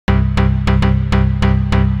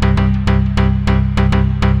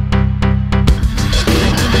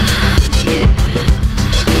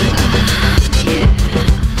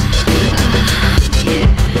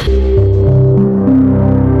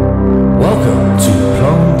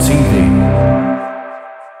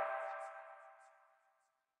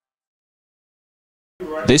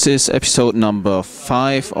This is episode number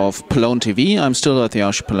 5 of Plone TV. I'm still at the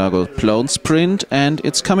Archipelago Plone Sprint, and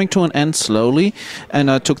it's coming to an end slowly. And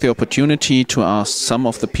I took the opportunity to ask some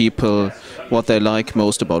of the people what they like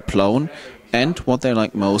most about Plone and what they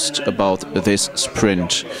like most about this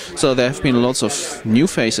sprint. So there have been lots of new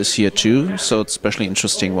faces here too, so it's especially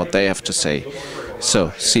interesting what they have to say.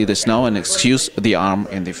 So see this now, and excuse the arm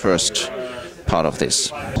in the first part of this.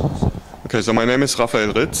 Okay, so my name is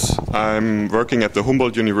Raphael Ritz. I'm working at the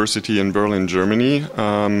Humboldt University in Berlin, Germany.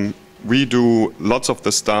 We do lots of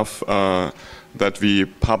the stuff that we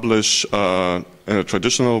publish in a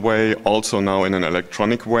traditional way, also now in an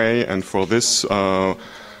electronic way. And for this,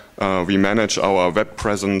 we manage our web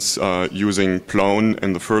presence using Plone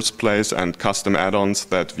in the first place and custom add-ons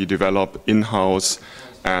that we develop in-house.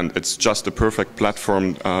 And it's just a perfect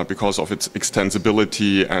platform because of its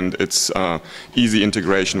extensibility and its easy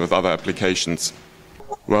integration with other applications.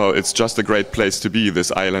 Well, it's just a great place to be,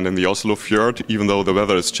 this island in the Oslo Fjord, even though the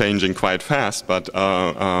weather is changing quite fast. But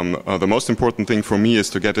the most important thing for me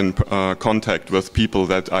is to get in contact with people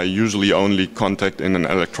that I usually only contact in an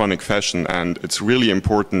electronic fashion. And it's really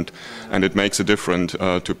important, and it makes a difference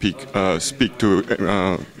to speak to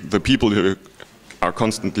the people who are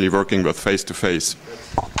constantly working with face-to-face.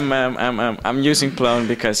 I'm using Plone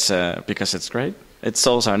because it's great. It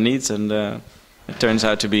solves our needs, and it turns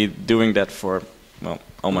out to be doing that for, well,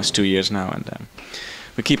 almost 2 years now, and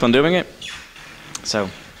we keep on doing it. So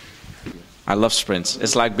I love sprints.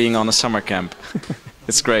 It's like being on a summer camp.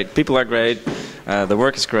 It's great. People are great. The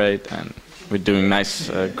work is great, and we're doing nice,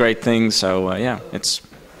 great things. So yeah, it's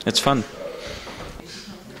fun.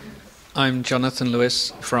 I'm Jonathan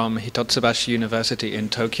Lewis from Hitotsubashi University in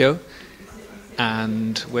Tokyo,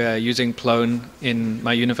 and we're using Plone in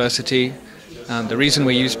my university. And the reason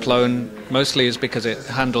we use Plone mostly is because it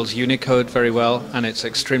handles Unicode very well, and it's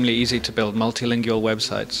extremely easy to build multilingual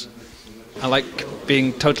websites. I like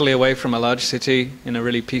being totally away from a large city in a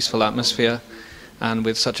really peaceful atmosphere and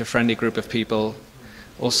with such a friendly group of people.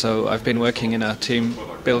 Also, I've been working in a team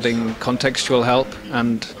building contextual help,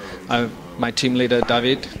 and my team leader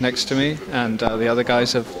David next to me and the other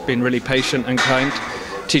guys have been really patient and kind,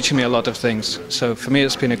 teaching me a lot of things. So for me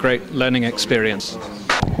it's been a great learning experience.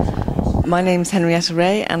 My name's Henrietta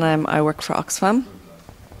Ray, and I work for Oxfam.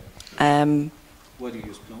 Why do you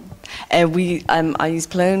use Plone? I use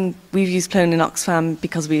Plone. We've used Plone in Oxfam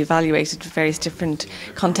because we evaluated various different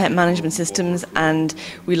content management systems, and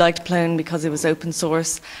we liked Plone because it was open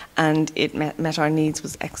source and it met our needs,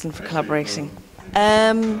 was excellent for collaborating.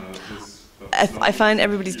 I find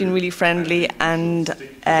everybody's been really friendly, and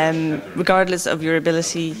regardless of your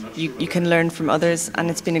ability, you can learn from others, and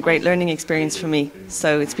it's been a great learning experience for me.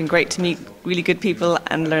 So it's been great to meet really good people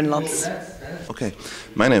and learn lots. Okay,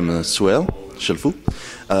 my name is Suel Chelfou.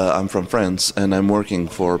 I'm from France, and I'm working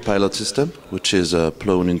for Pilot System, which is a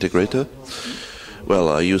Plone integrator. Well,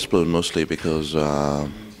 I use Plone mostly because,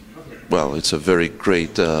 well, it's a very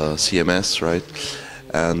great CMS, right?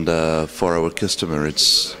 And for our customer,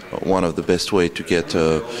 it's one of the best way to get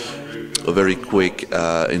a very quick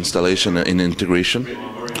installation and integration.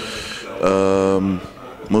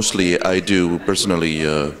 Mostly I do personally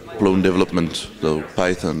Plone development, so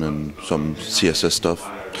Python and some CSS stuff.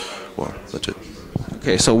 Well, that's it.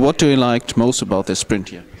 Okay, so what do you like most about this sprint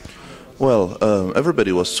here? Well,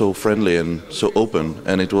 everybody was so friendly and so open,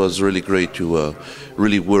 and it was really great to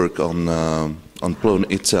really work on Plone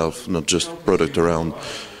itself, not just product around.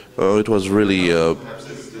 It was really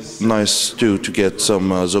nice to get some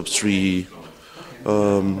Zob3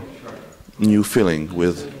 new feeling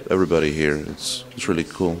with everybody here. It's really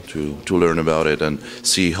cool to learn about it and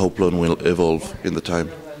see how Plone will evolve in the time.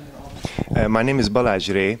 My name is Balázs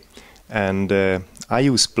Ré, and I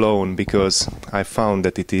use Plone because I found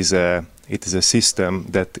that it is a system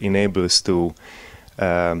that enables to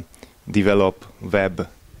develop web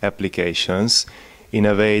applications in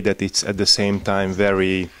a way that it's at the same time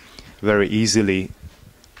very easily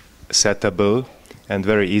settable and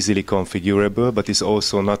very easily configurable, but is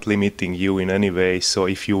also not limiting you in any way. So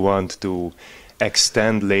if you want to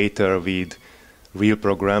extend later with real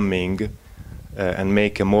programming and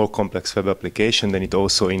make a more complex web application, then it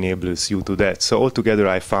also enables you to that. So altogether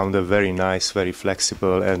I found a very nice, very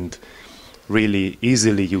flexible and really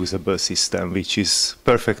easily usable system, which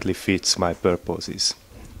perfectly fits my purposes.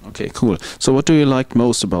 Okay, cool. So what do you like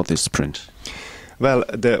most about this sprint? Well,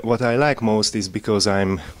 what I like most is because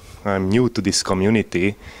I'm new to this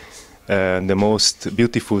community. The most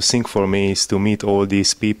beautiful thing for me is to meet all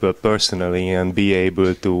these people personally and be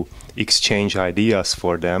able to exchange ideas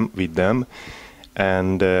with them.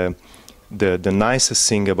 And the nicest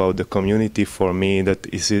thing about the community for me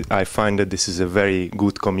I find that this is a very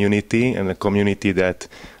good community, and a community that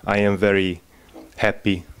I am very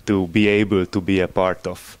happy to be able to be a part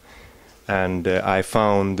of. And I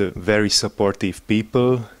found very supportive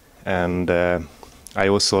people, and I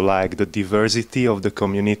also like the diversity of the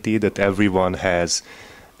community, that everyone has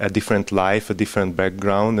a different life, a different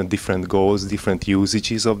background, and different goals, different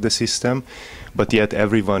usages of the system, but yet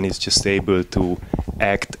everyone is just able to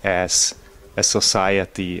act as a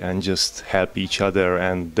society and just help each other,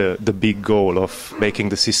 and the big goal of making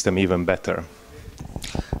the system even better.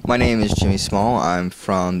 My name is Jimmy Small. I'm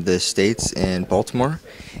from the States in Baltimore,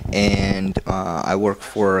 and I work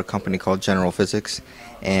for a company called General Physics,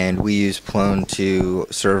 and we use Plone to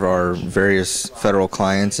serve our various federal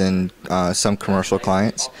clients and some commercial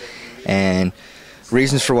clients. And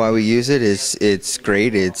reasons for why we use it is it's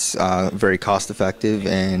great, it's very cost effective,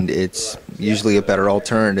 and it's usually a better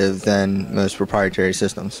alternative than most proprietary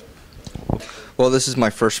systems. Well, this is my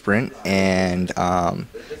first sprint, and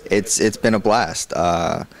it's been a blast.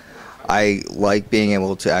 I like being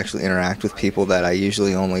able to actually interact with people that I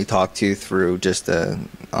usually only talk to through just the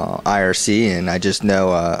IRC, and I just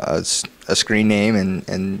know a screen name,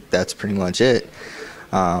 and that's pretty much it.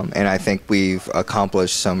 And I think we've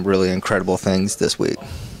accomplished some really incredible things this week.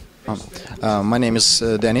 My name is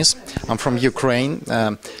Denis. I'm from Ukraine.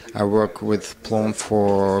 I work with Plone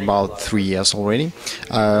for about 3 years already.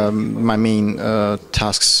 My main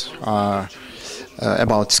tasks are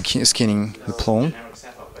about scanning the Plone.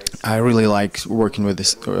 I really like working with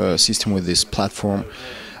this system, with this platform,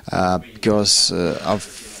 because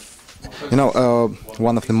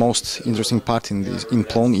one of the most interesting part in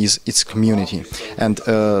Plone is its community, and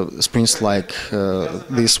sprints like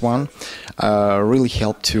this one really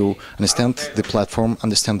help to understand the platform,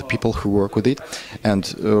 understand the people who work with it,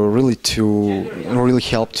 and really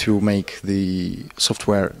help to make the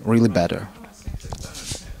software really better.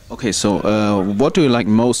 Okay, so what do you like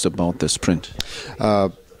most about the sprint?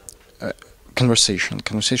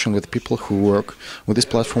 Conversation with people who work with this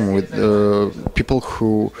platform, with people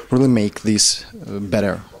who really make this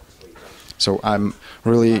better. So I'm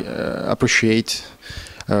really appreciate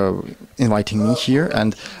inviting me here,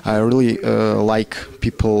 and I really like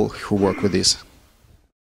people who work with this.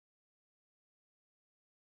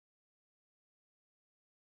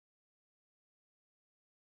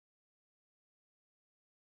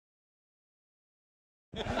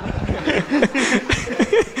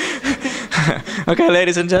 Okay,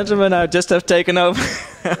 ladies and gentlemen, I just have taken over.